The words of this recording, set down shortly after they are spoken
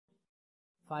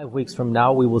5 weeks from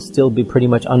now, we will still be pretty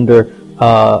much under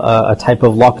a type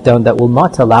of lockdown that will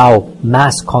not allow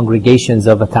mass congregations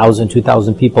of 1,000,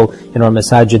 2,000 people in our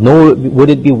masajid, nor would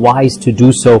it be wise to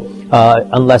do so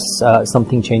unless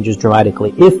something changes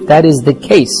dramatically. If that is the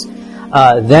case,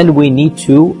 then we need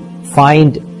to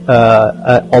find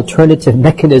an alternative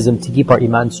mechanism to keep our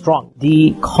iman strong.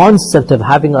 The concept of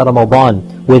having a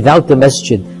Ramadan without the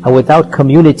masjid and without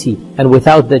community and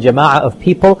without the jama'ah of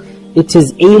people, it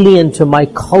is alien to my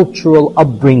cultural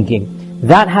upbringing.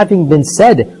 That having been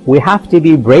said, we have to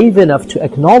be brave enough to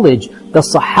acknowledge the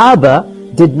Sahaba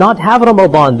did not have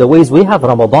Ramadan the ways we have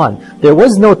Ramadan. There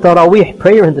was no Taraweeh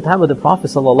prayer in the time of the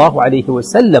Prophet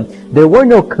ﷺ. There were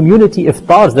no community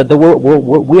iftars that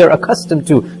we are accustomed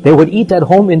to. They would eat at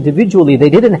home individually. They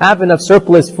didn't have enough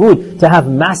surplus food to have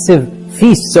massive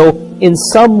feasts. So in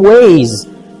some ways,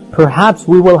 perhaps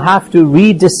we will have to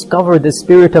rediscover the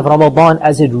spirit of Ramadan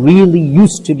as it really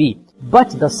used to be. But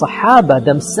the Sahaba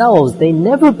themselves, they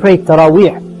never prayed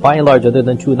Taraweeh, by and large, other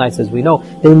than 2 nights as we know.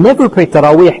 They never prayed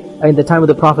Taraweeh in the time of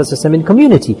the Prophet ﷺ in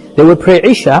community. They would pray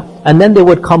Isha, and then they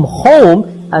would come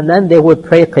home, and then they would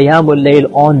pray Qiyamul Layl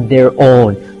on their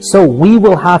own. So we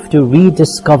will have to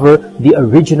rediscover the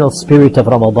original spirit of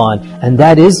Ramadan, and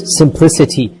that is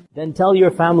simplicity. Then tell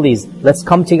your families, let's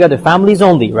come together, families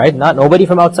only, right? Not nobody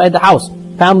from outside the house,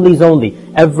 families only.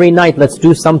 Every night, let's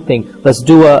do something. Let's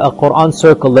do a Quran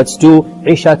circle, let's do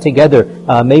Isha together,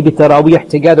 maybe Taraweeh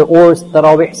together or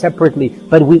Taraweeh separately.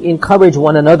 But we encourage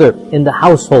one another in the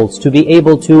households to be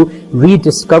able to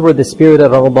rediscover the spirit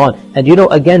of Ramadan. And you know,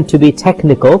 again, to be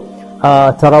technical,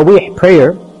 Taraweeh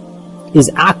prayer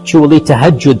is actually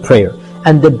Tahajjud prayer.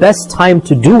 And the best time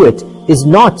to do it is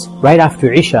not right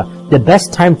after Isha. The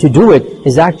best time to do it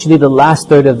is actually the last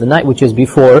third of the night, which is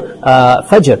before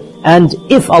Fajr. And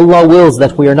if Allah wills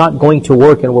that we are not going to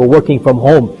work and we're working from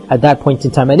home at that point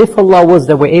in time, and if Allah wills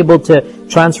that we're able to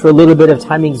transfer a little bit of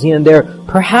timings here and there,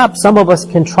 perhaps some of us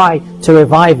can try to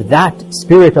revive that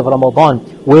spirit of Ramadan,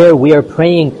 where we are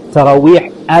praying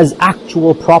Taraweeh as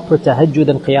actual proper Tahajjud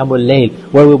and Qiyamul Layl,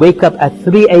 where we wake up at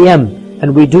 3 a.m.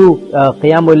 and we do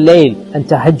Qiyamul Layl and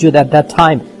Tahajjud at that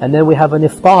time, and then we have an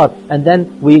iftar, and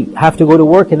then we have to go to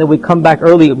work, and then we come back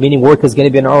early, meaning work is going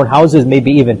to be in our own houses,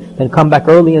 maybe even, then come back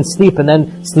early and sleep, and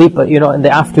then sleep, in the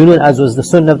afternoon, as was the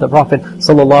sunnah of the Prophet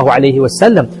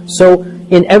ﷺ. So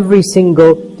in every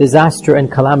single disaster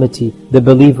and calamity, the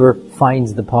believer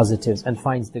finds the positives and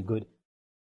finds the good.